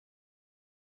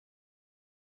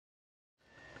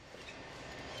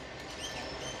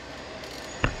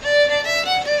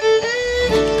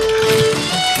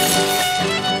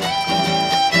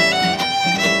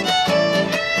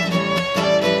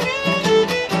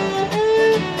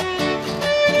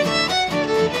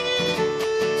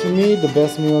me, the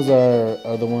best meals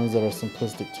are the ones that are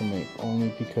simplistic to make,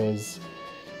 only because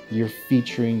you're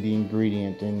featuring the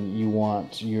ingredient and you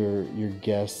want your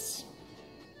guests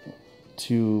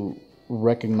to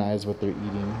recognize what they're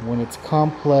eating. When it's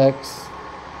complex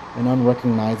and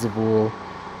unrecognizable,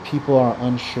 people are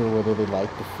unsure whether they like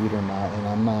the food or not, and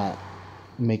I'm not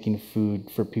making food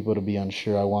for people to be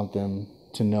unsure. I want them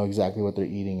to know exactly what they're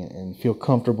eating and feel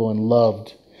comfortable and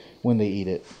loved when they eat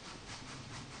it.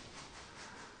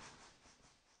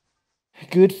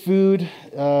 Good food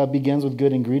begins with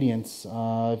good ingredients.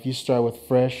 If you start with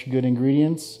fresh, good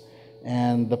ingredients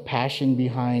and the passion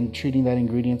behind treating that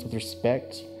ingredients with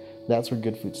respect, that's where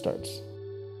good food starts.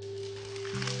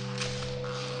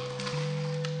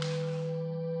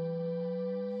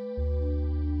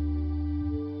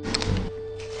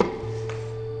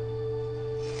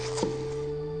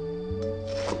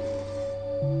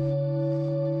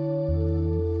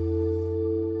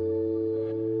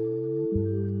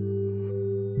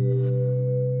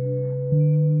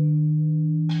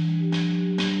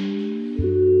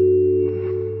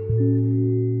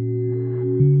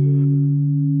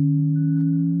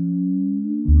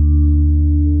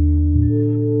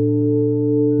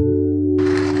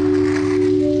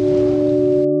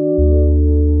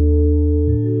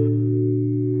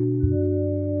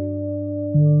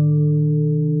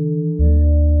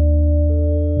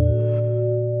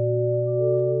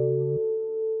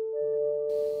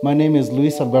 My name is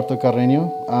Luis Alberto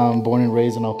Carreño. I'm born and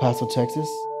raised in El Paso, Texas.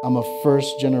 I'm a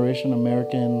first-generation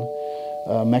American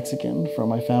Mexican from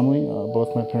my family.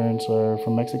 Both my parents are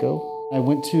from Mexico. I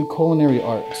went to culinary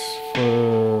arts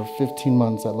for 15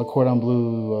 months at Le Cordon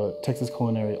Bleu, Texas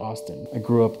Culinary, Austin. I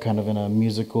grew up kind of in a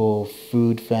musical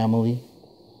food family.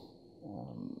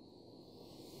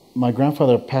 My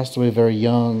grandfather passed away very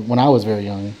young, when I was very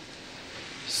young.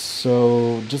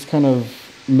 So just kind of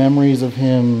memories of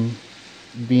him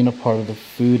being a part of the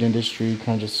food industry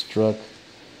kind of just struck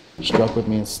with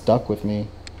me and stuck with me,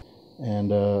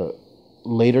 and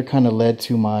later kind of led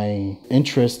to my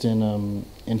interest in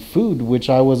food, which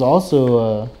I was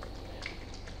also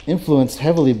influenced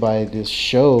heavily by this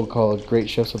show called Great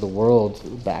Chefs of the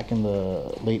World back in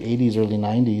the late 80s, early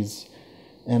 90s.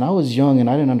 And I was young and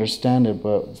I didn't understand it,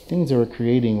 but the things they were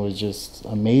creating was just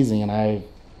amazing. And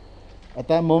at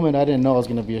that moment, I didn't know I was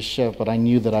going to be a chef, but I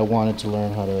knew that I wanted to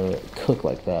learn how to cook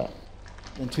like that.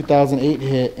 In 2008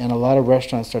 hit, and a lot of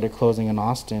restaurants started closing in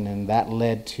Austin, and that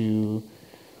led to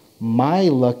my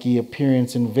lucky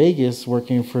appearance in Vegas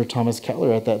working for Thomas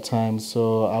Keller at that time.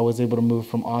 So I was able to move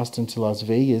from Austin to Las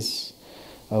Vegas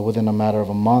within a matter of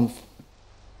a month.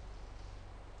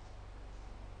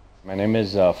 My name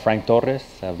is Frank Torres.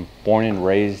 I'm born and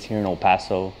raised here in El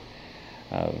Paso.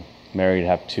 Married,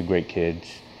 have two great kids.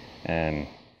 And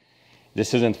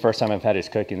this isn't the first time I've had his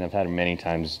cooking. I've had it many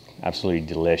times. Absolutely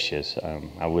delicious.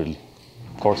 I would,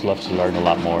 of course, love to learn a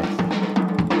lot more.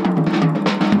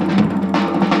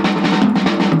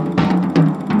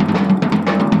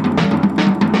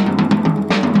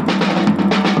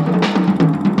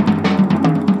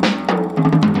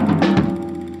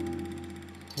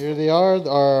 Here they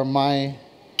are my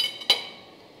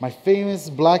famous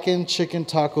blackened chicken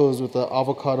tacos with the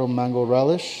avocado mango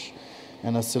relish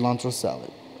and a cilantro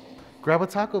salad. Grab a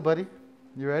taco, buddy.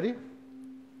 You ready?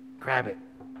 Grab it.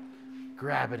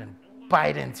 Grab it and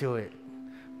bite into it.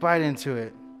 Bite into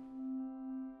it.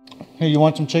 Here, you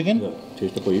want some chicken? Yeah,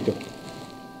 taste the pollito.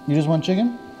 You just want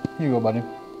chicken? Here you go, buddy.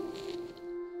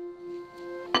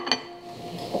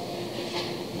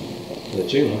 The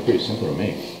chicken was pretty simple to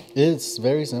make. It's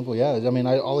very simple, yeah. I mean,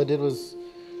 all I did was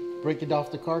break it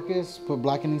off the carcass, put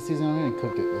blackening seasoning on it, and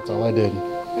cooked it. That's all I did.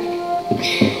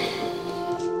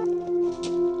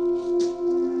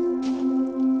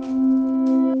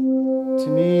 To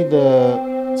me,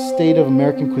 the state of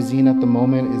American cuisine at the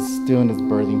moment is still in its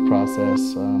birthing process.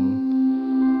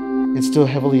 It's still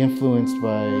heavily influenced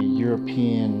by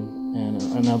European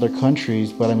and other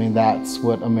countries, but I mean, that's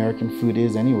what American food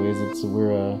is anyways.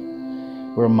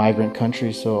 We're a migrant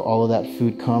country, so all of that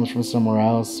food comes from somewhere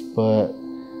else, but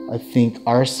I think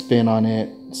our spin on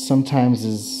it sometimes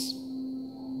is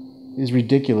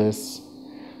ridiculous.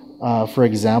 For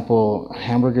example,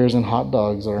 hamburgers and hot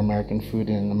dogs are American food,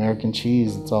 and American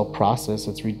cheese, it's all processed,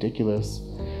 it's ridiculous.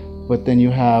 But then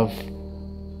you have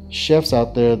chefs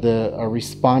out there that are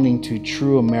responding to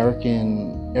true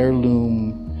American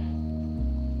heirloom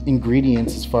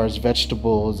ingredients as far as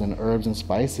vegetables and herbs and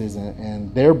spices,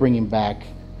 and they're bringing back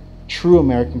true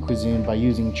American cuisine by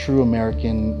using true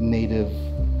American native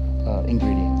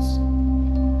ingredients.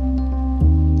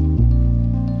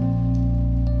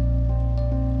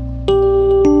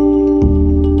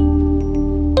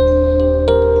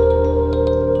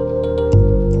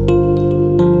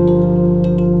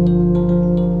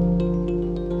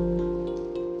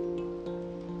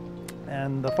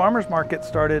 farmers market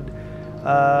started,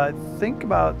 I think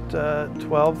about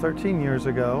 12, 13 years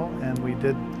ago, and we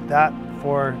did that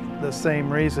for the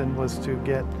same reason, was to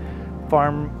get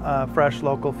farm fresh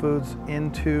local foods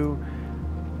into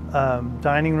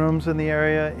dining rooms in the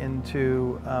area,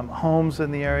 into homes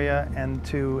in the area, and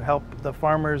to help the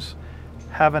farmers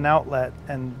have an outlet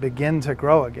and begin to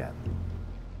grow again.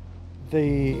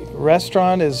 The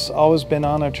restaurant has always been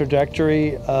on a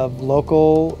trajectory of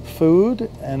local food,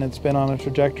 and it's been on a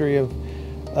trajectory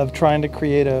of trying to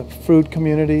create a food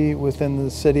community within the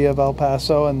city of El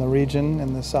Paso and the region,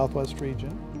 in the southwest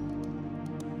region.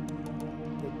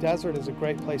 The desert is a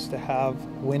great place to have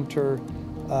winter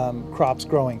crops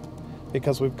growing,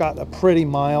 because we've got a pretty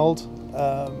mild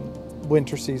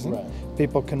winter season. Right.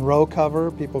 People can row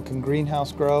cover, people can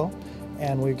greenhouse grow,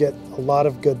 and we get a lot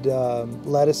of good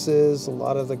lettuces, a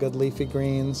lot of the good leafy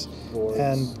greens,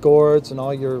 and gourds, and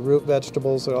all your root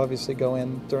vegetables that obviously go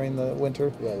in during the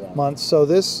winter months. So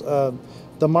this,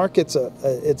 the market's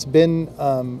it's been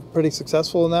pretty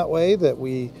successful in that way, that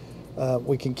we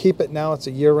can keep it now. It's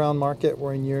a year-round market.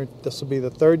 This will be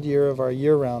the third year of our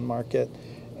year-round market,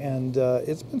 and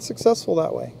it's been successful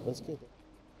that way. That's good.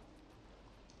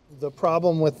 The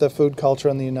problem with the food culture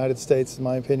in the United States, in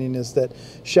my opinion, is that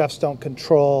chefs don't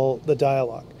control the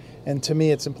dialogue. And to me,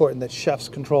 it's important that chefs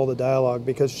control the dialogue,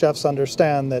 because chefs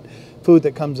understand that food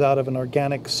that comes out of an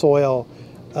organic soil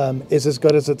is as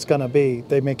good as it's going to be.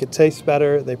 They make it taste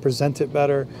better, they present it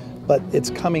better, but it's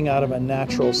coming out of a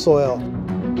natural soil.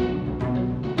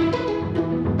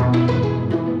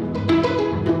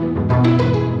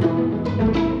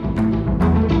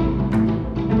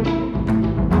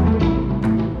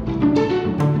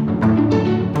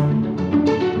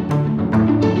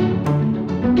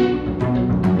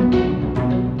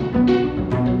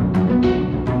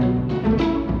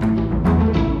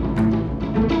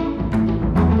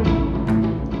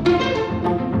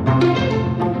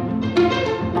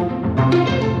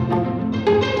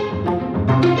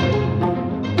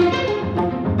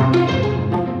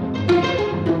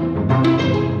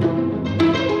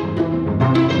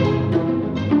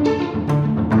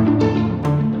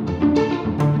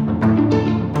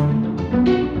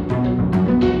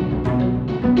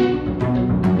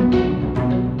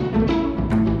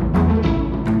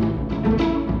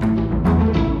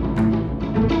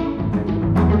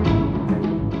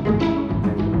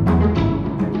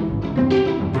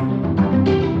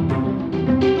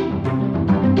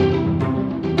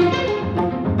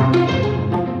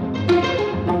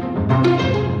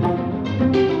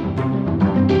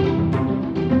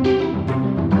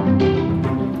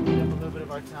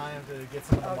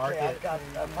 I've got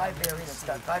 5 berries. It's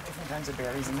got 5 different kinds of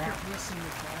berries in there.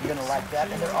 You're gonna like that,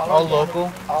 and they're all organic,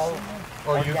 local. All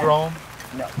or organic. you grow them?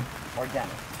 No,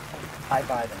 organic. I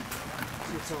buy them.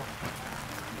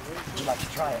 Would you like to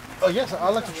try it? Oh yes, I'd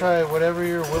like to try whatever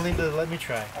you're willing to let me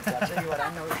try. Okay, I'll tell you what.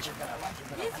 I know what you're gonna like.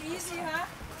 It's easy, huh?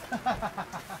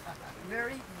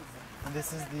 Very easy. And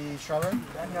this is the strawberry?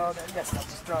 No, that's not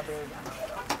the strawberry.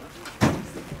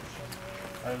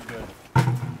 That was good.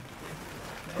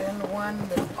 Then the one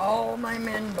that all my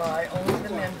men buy, only the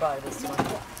men buy this one.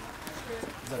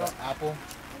 Is that an apple?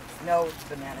 No, it's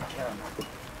banana caramel.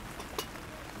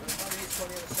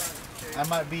 I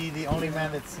might be the only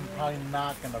man that's probably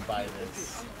not going to buy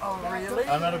this. Oh, really?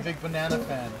 I'm not a big banana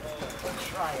fan.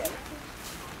 Try it.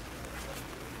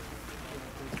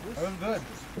 That was good.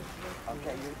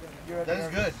 Okay, you're a That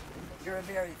is berry. good. You're a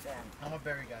berry fan. I'm a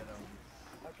berry guy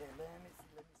though. Okay, let me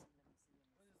see.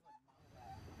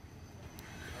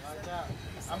 I like that.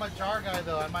 I'm a jar guy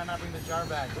though. I might not bring the jar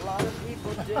back. A lot of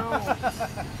people don't.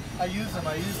 I use them.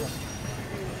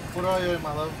 What are you,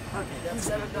 my love? Okay, that's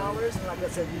 $7, and like I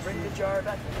said, you bring the jar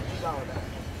back, you $1 back.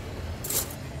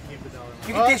 Keep the dollar.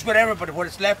 You can taste whatever, but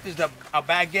what's left is a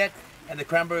baguette and the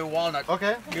cranberry walnut.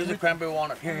 Okay. Here's the cranberry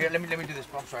walnut. Here, let me do this.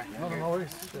 I'm sorry. No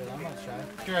worries. I'm not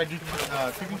shy. Here I do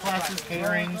cooking classes,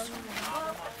 caterings,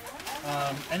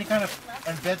 any kind of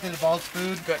event that involves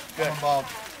food. Good. I'm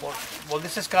involved. Well,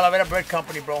 this is Calavera Bread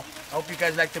Company, bro. I hope you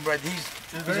guys like the bread. He's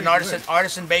an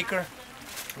artisan baker.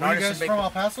 Are you guys from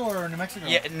El Paso or New Mexico?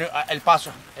 Yeah, El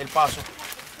Paso. There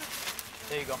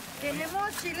you go.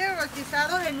 Tenemos chile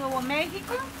rostizado de Nuevo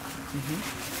México.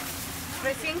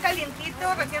 Recién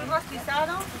calientito, recién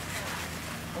rostizado.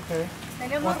 Okay.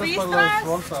 Tenemos ¿Cuántos por la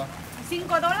bolsa? $5.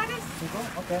 ¿5?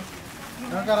 Ok.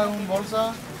 Yo agarré un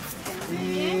bolsa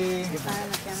y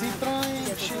 ¿sí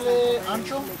trae chile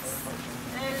ancho?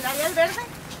 ¿El Ariel verde?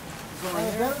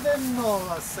 El verde no,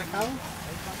 secado.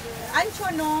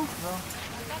 Ancho no.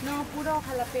 No, puro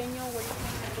jalapeño, güey.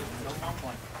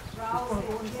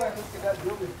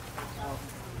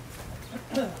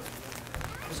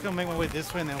 just gonna make my way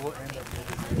this way and then we'll end up here.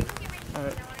 All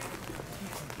right.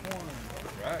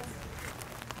 Right.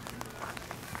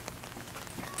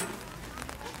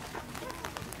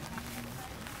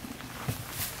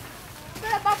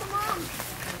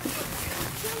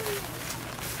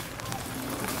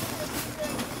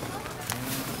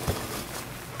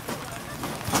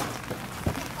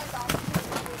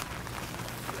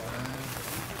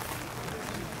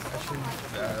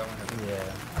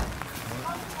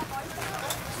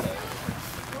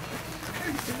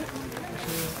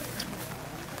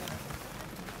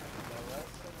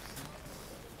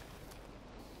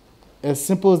 As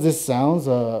simple as this sounds,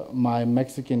 my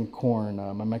Mexican corn,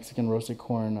 my Mexican roasted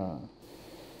corn,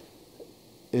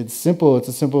 it's simple. It's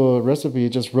a simple recipe.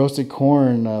 It's just roasted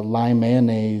corn, lime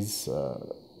mayonnaise,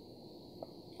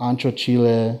 ancho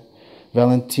chile,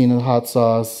 Valentina hot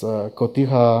sauce,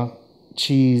 cotija,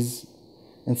 cheese,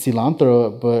 and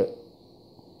cilantro. But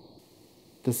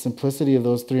the simplicity of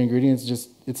those three ingredients,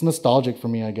 it's nostalgic for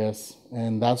me, I guess.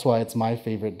 And that's why it's my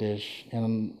favorite dish.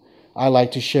 And I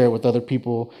like to share it with other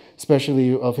people,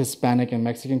 especially of Hispanic and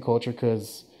Mexican culture,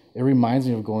 because it reminds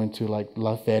me of going to like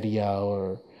La Feria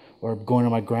or going to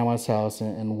my grandma's house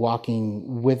and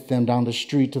walking with them down the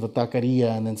street to the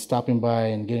taqueria and then stopping by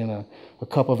and getting a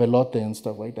cup of elote and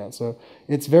stuff like that. So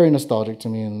it's very nostalgic to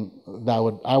me, and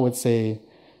I would say,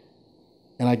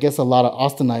 and I guess a lot of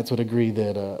Austinites would agree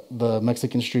that the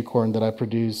Mexican street corn that I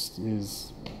produced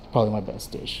is probably my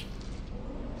best dish.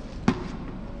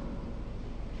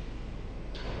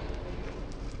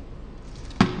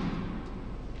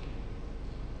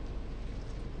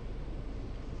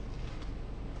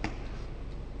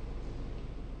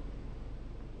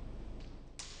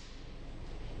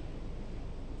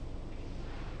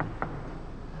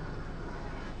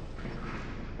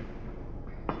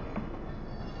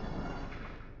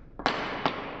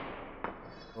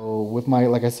 With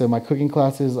like I said, my cooking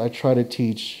classes, I try to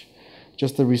teach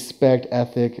just the respect,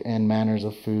 ethic, and manners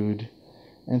of food,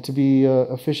 and to be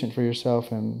efficient for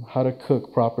yourself and how to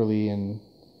cook properly and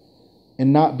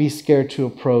not be scared to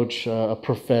approach a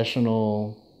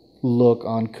professional look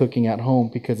on cooking at home,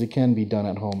 because it can be done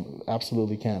at home.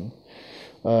 Absolutely can.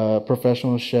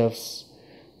 Professional chefs,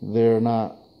 they're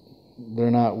not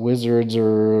wizards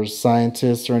or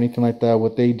scientists or anything like that.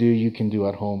 What they do, you can do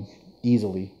at home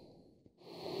easily.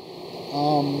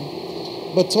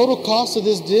 But total cost of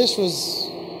this dish was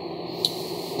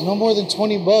no more than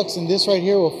 $20, and this right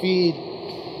here will feed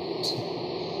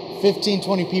 15,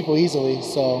 20 people easily.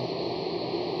 So,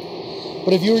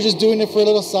 but if you were just doing it for a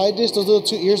little side dish, those little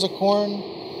 2 ears of corn,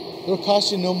 it'll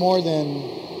cost you no more than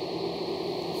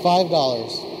 $5.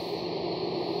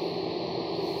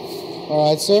 All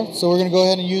right, sir. So we're gonna go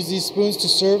ahead and use these spoons to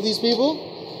serve these people.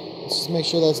 Let's just make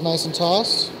sure that's nice and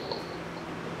tossed.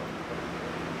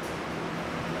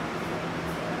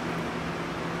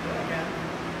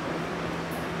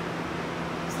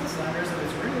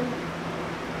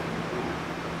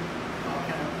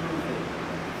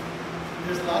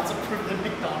 There's lots of proof that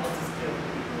McDonald's is killing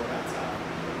people. That's how.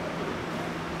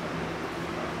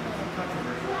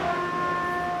 Controversial.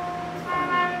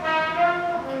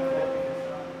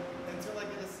 Until I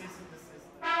get a cease and desist.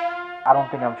 I don't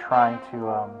think I'm trying to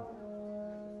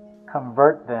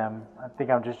convert them. I think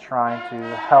I'm just trying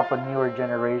to help a newer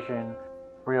generation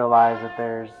realize that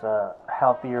there's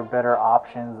healthier, better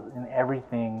options in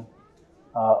everything,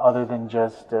 other than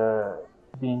just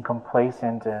being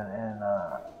complacent and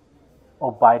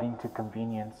abiding to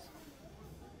convenience.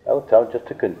 I would tell him just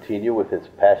to continue with his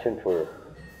passion for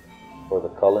the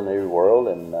culinary world,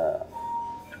 and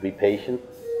to be patient.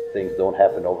 Things don't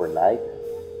happen overnight.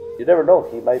 You never know,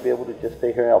 he might be able to just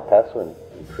stay here in El Paso and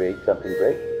create something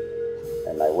great.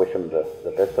 And I wish him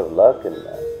the best of luck, and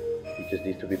he just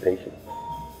needs to be patient.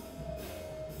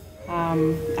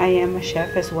 I am a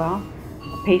chef as well,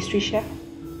 a pastry chef.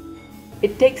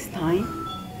 It takes time.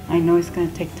 I know it's going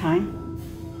to take time.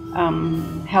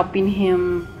 Helping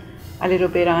him a little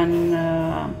bit on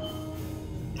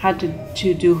how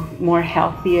to do more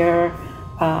healthier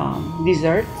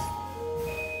desserts.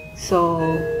 So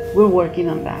we're working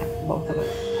on that, both of us.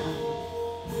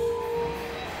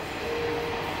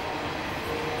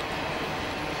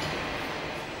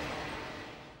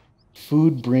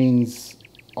 Food brings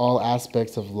all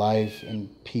aspects of life and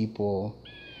people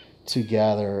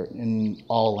together in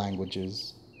all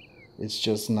languages. It's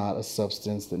just not a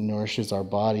substance that nourishes our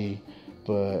body,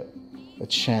 but a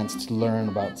chance to learn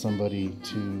about somebody,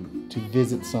 to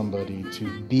visit somebody,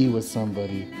 to be with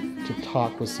somebody, to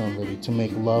talk with somebody, to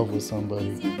make love with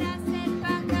somebody,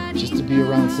 just to be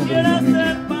around somebody's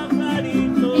energy.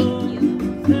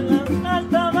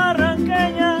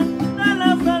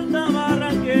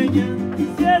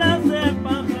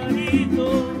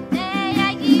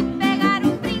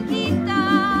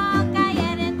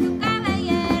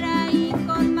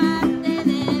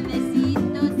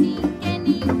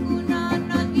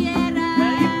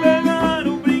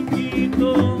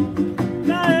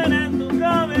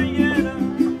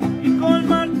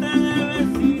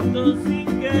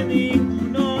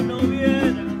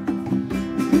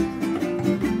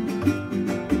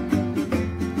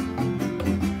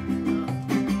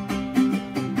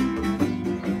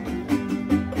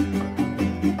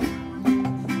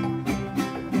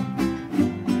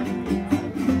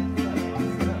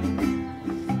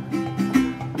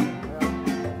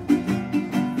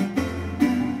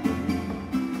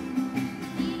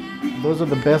 Those are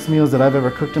the best meals that I've ever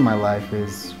cooked in my life,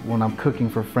 is when I'm cooking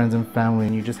for friends and family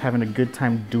and you're just having a good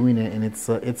time doing it, and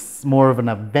it's more of an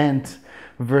event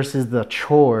versus the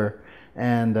chore.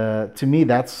 And to me,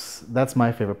 that's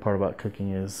my favorite part about cooking,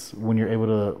 is when you're able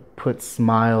to put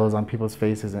smiles on people's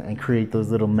faces and create those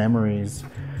little memories,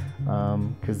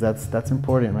 because that's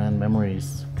important, man,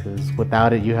 memories, because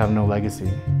without it you have no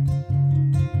legacy.